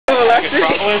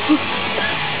Metropolis.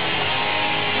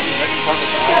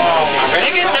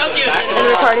 Nigga, so cute.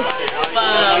 Party.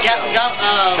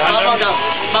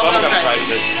 Bubblegum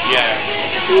prices. Yeah.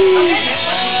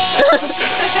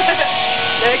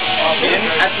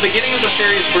 At the beginning of the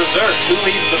series Berserk, who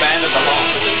leads the band at the hall?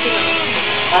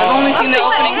 I've only seen the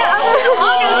opening.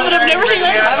 But I've never seen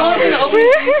that. I've only seen the opening.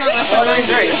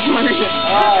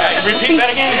 Repeat that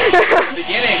again. At the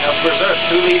beginning of Berserk,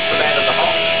 who leads the band at the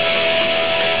hall?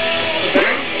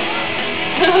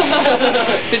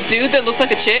 The dude that looks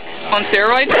like a chick on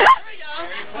steroids. I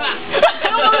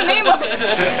don't know the name of it.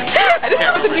 I just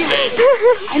know the name.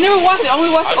 I never watched it. I only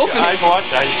watched the opening. I've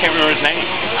watched it. I just can't remember his name.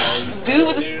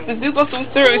 The dude goes on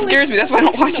steroids scares me. That's why I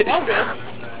don't watch it. Yeah,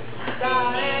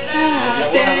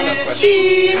 we'll have enough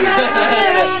questions.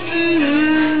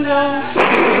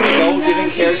 Gold-giving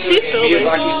character in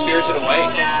Miyazaki Spirited Away.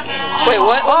 Wait,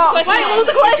 what? Oh, Wait, what was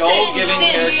the question? Gold-giving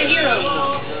character.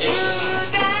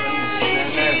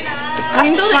 I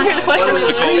still didn't hear the question.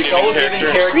 The gold-giving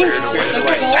character in Spirited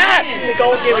Away. The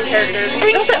gold-giving character.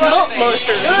 That's that milk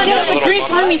monster. the green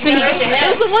slimy thing.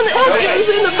 That's the one that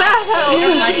was in the bathhouse.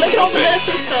 Look at all the mess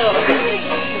and stuff.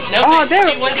 Oh,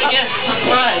 there. What did you get?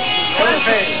 Surprise.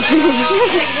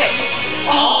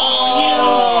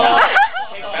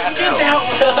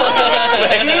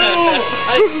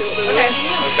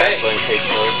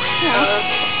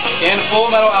 In Full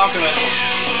Metal Alchemist,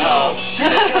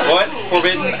 what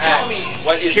forbidden act?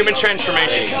 What is Human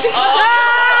transformation.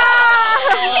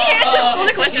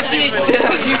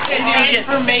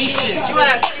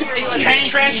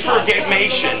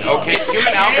 Transformation. Okay,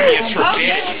 human alchemy is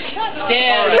forbidden.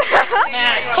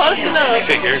 Close enough.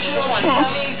 Figures.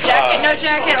 Jacket, no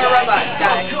jacket, or robot?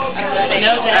 Guy.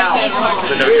 No jacket.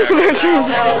 The no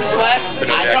jacket. What? The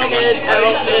no jacket.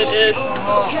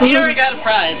 He already got a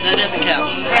prize. That doesn't count.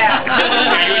 Yeah.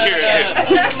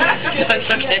 That's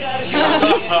okay.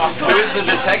 Who is the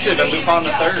detective in Lupin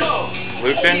the Third?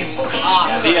 Lupin?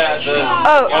 The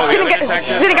Oh, the other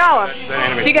detective? Zenigawa. The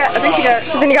anime. I think you got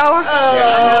Zenigawa.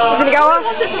 Zenigawa.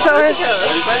 So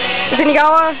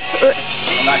Zenigawa.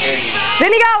 I'm not hearing you.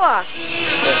 Zenigawa.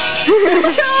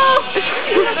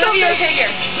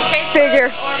 Figure.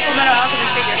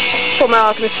 Full Metal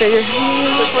Alchemist figure.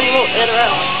 Which one you won't enter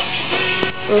out?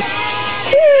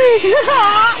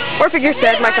 Or figure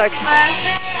said, my touch.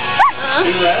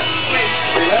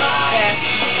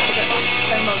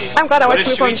 I'm glad I What watched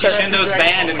is Lupin. Shuichi Shindo's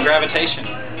band in Gravitation?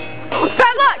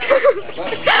 Bad luck!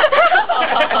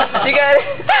 You got it.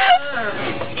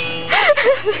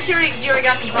 You already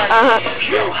got the prize. I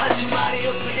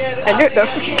knew it though.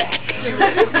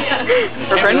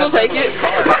 Her friend will take it.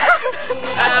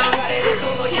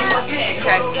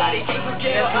 Okay.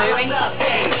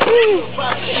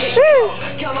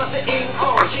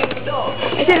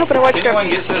 I did hope I watched If anyone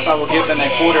gets this, I will give them a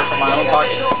quarter from my own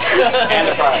pocket. And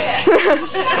a prize.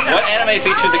 What anime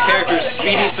featured the characters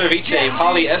Speedy Cerviche,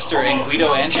 Polly Esther, and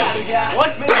Guido Anchovy? What?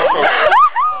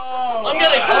 I'm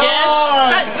gonna guess.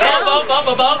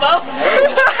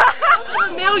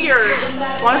 Familiar.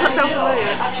 Why does that sound familiar?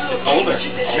 Older.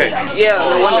 Okay. Yeah,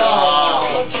 no wonder.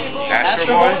 Astro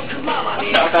Boy?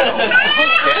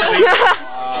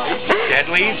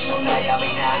 Deadlies?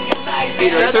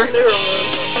 Speed Racer?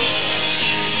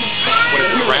 What is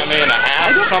it, Rame and a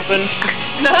half or something?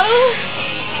 No.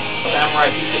 Samurai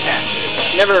Pizza Cat.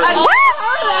 Never. I heard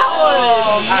that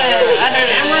one. I heard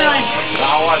it. I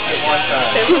watched it one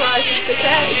time. Samurai Pizza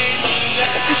Cat.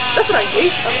 That's what I do.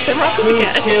 Samurai Who Pizza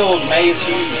Cat. killed Maze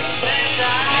Hughes?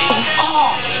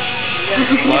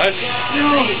 What?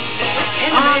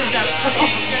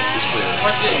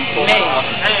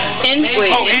 Envy.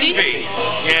 Oh, Envy.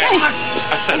 Yeah. I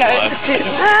said blood.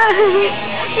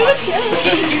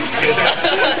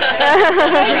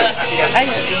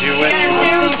 You win.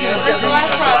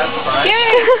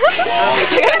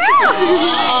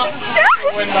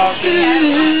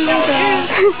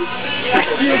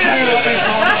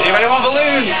 Anybody want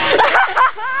balloons?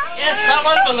 Yes, I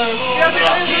want a balloon.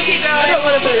 I don't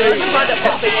want a balloon.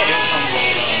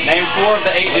 Name 4 of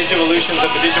the 8 Digivolutions of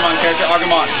the Digimon character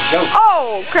Agumon. Go.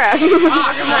 Oh, crap.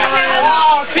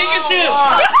 Pikachu!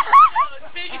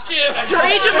 Pikachu!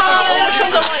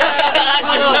 Digimon!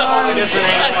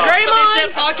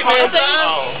 Greymon! Pokemon!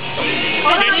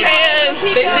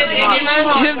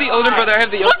 You have the older brother, I have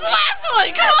the younger. What's the last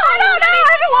one? Come on! I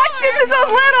haven't watched it since I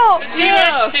was little.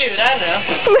 Yeah. Dude, I know.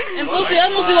 And plus the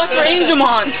other ones like for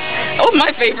Angemon. That was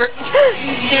my favorite.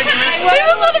 He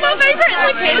was one of my favorites.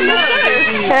 Like,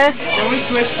 Can we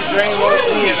switch to Dragon Ball Z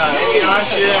and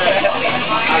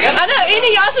I know,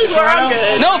 Inuyasha's where I'm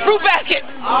good. No, Fruit Basket.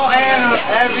 I'll answer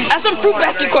every That's some Fruit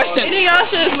Basket question.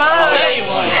 Inuyasha is mine.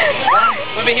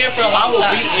 be here for a long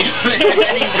time.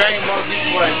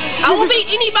 I will beat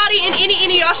anybody in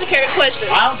any Yasha Carrot question.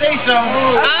 I don't think so.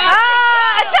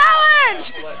 A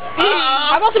challenge!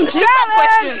 How about some TikTok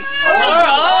questions?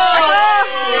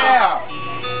 Yeah.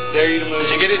 Dare you to move.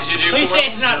 Did you get it? Did you do four?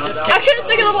 I couldn't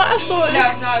think of the last one.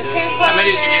 How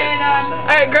many did you get?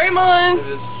 Alright, Greymon,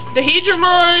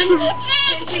 Dehedramon.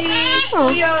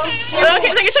 I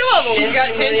can't think of two of them. You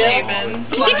got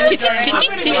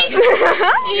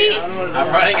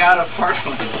I'm running out of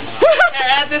parchment.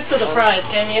 Add this to the prize,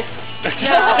 can you?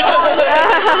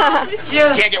 You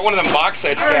can't get one of them box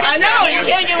sets. I know, you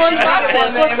can't get one box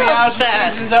set. What's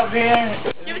that? Up here.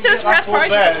 Give it to us for us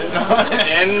party.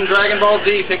 In Dragon Ball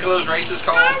Z, Piccolo's race is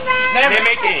called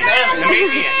Namekian.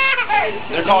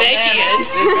 They're called Namekian.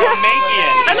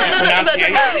 Namekian. I don't know nothing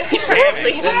about that.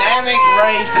 The Namek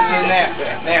race is a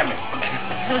Namek.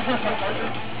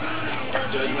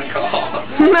 Judgment call.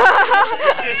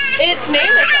 It's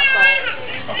Namek, I thought.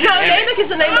 No, Namek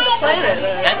is the name of the planet.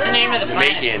 That's the name of the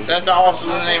planet. Namekian. That's also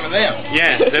the name of them.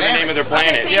 Yeah, they're the name of their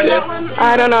planet.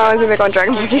 I don't know. I was gonna go on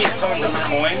Dragon Ball Z. Coming from the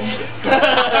coins.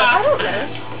 I don't know.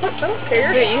 I don't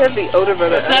care. You have the older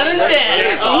brother. 7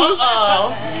 10.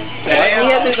 Uh-oh. He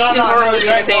has his already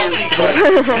stand.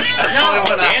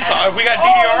 We got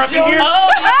DDR up in here?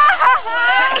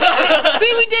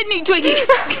 See, we did need Twiggy.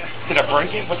 Did I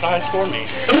break it? What's the high score mean?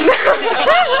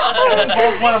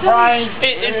 Both want a prize.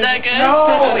 Is that good?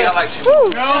 No. We got like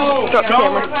two. No. Drop the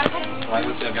camera. Like,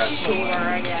 let's see, I got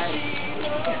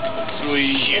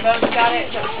Sweet. You both got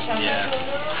it? Yeah.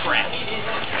 Crap.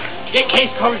 Get case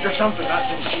coverage or something. Not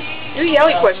to Do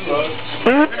yelly questions. do it.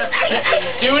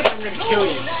 I'm gonna kill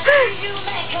you.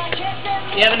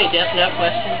 Do you have any Death Note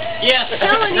questions? Yes.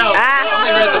 No.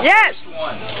 Yes.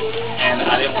 one. And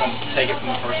I didn't want to take it from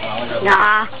the first one. I only read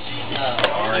Nah.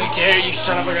 Sorry. Dare you,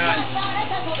 son of a gun.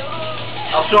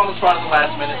 I'll show on the spot at the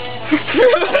last minute.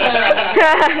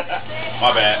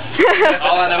 My bad.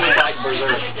 All I know is like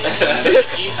Berserk. I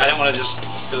didn't want to just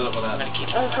fill it up without it.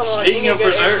 Oh, come on. Speaking of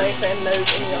Berserk.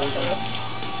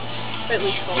 At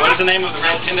least one. What is the name of the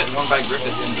red attendant run by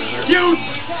Griffith in Berserk?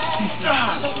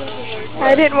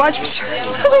 I didn't watch it.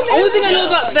 Only thing I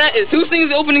know about that is who sings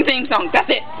the opening theme song. That's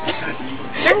it.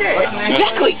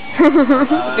 Exactly.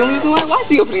 The only reason why I watch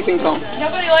the opening theme song.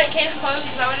 Nobody like case clothes,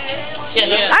 is that what it is?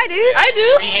 Yeah. I do. I do.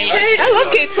 I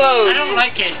love case clothes. I don't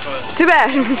like case clothes. Too bad.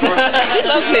 I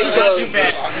love case clothes. Too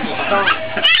bad.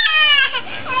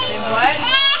 What?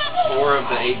 4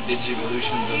 of the 8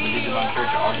 Digivolutions of the Digimon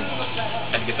character arguments.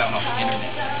 I had to get that one off the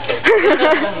internet.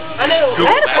 I know.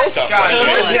 Google that stuff.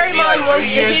 Greymon was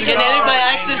Can anybody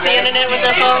access the internet with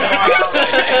their phone?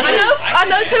 I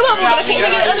know 2 of them, but I can't think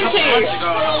of the other 2.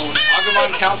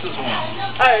 Agumon counts as one.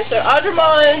 Alright, so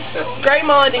Agumon,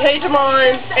 Greymon,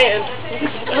 Dehedramon, and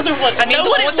Other one. I know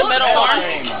what the metal arm.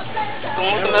 The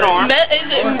one with the metal arm.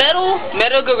 Is it Metal?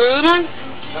 Metal Garurumon?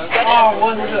 Oh,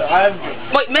 what is it?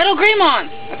 Wait, Metal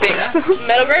Greymon. I think.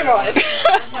 Metal Greymon.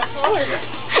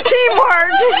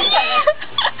 Teamwork.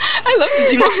 I love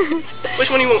Digimon. Which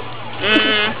one do you want?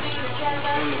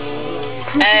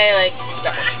 I like.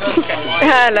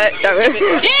 I like that one.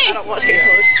 I don't watch case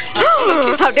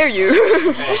clothes. How dare you?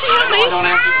 Hey, don't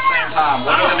answer at the same time.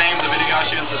 What are the names of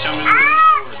Inuyasha and Sashomi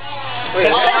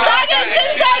Saga!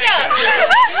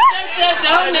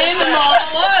 Don't name them all at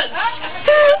once.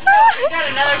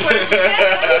 That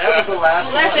was the last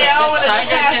one. Let's say I want to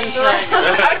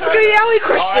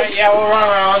Alright, yeah, we'll run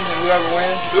around and whoever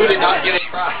wins. Who did not get a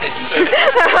prize?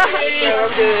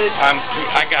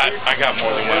 I got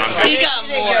more than one. I'm good. He got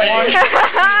more. I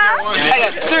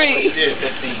got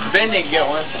 3. Ben didn't get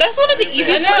one. That's one of the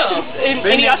easiest questions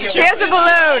in Yasha. He has a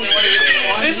balloon.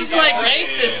 This is like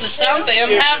racist or something.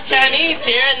 I'm half Chinese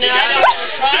here, and then I don't have a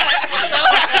prize.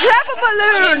 Grab a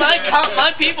balloon.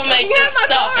 My people make this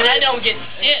stuff, and I don't get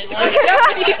shit.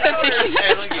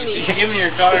 Give me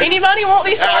your card. Anybody want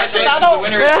these cards? I don't.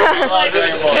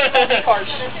 Cards.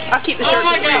 I'll keep the shirt. Oh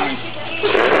my god.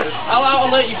 I'll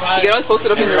let you buy it. You can always post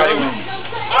it up in your room.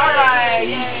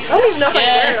 Alright. I don't even know if I can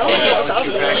wear it. I don't know what I'm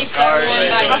talking about.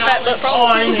 My fat butt Oh,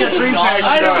 I didn't get 3 packs.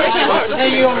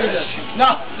 Hey, you want me to?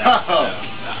 No.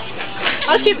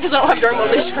 I'll keep it because I don't have Dragon Ball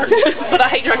Z shirt. But I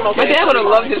hate Dragon Ball Z. My dad would have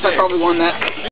loved it if I probably won that.